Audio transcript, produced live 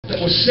that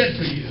was set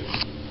for you.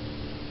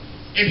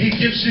 And he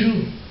gives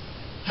you,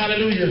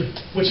 hallelujah,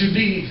 what you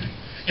need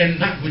and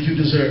not what you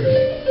deserve.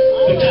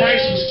 The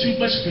price was too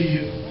much for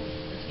you.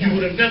 You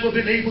would have never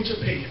been able to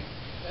pay it.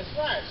 That's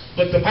right.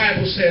 But the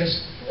Bible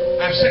says,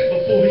 I've set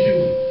before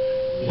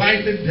you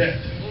life and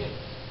death.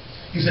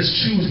 He says,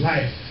 choose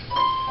life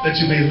that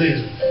you may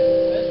live.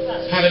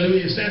 That's right.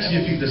 Hallelujah. Stand to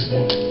your feet this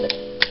morning.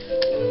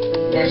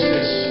 Watch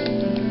this.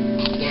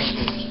 Watch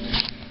this.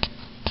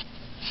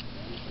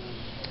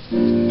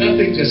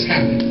 Nothing just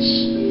happens.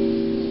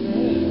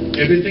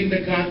 Everything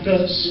that God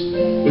does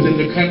within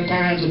the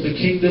confines of the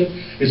kingdom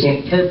is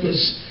on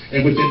purpose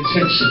and with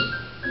intention.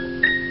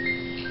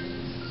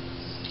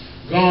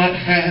 God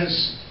has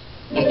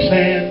a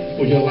plan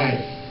for your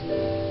life.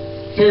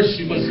 First,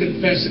 you must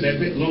confess and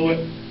admit,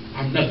 Lord,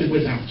 I'm nothing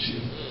without you.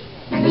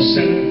 I'm a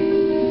sinner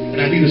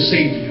and I need a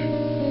Savior.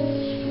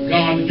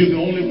 God, you're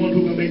the only one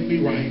who can make me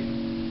right.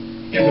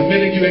 And the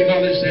minute you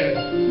acknowledge that,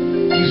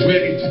 He's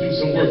ready to do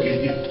some work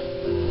in you.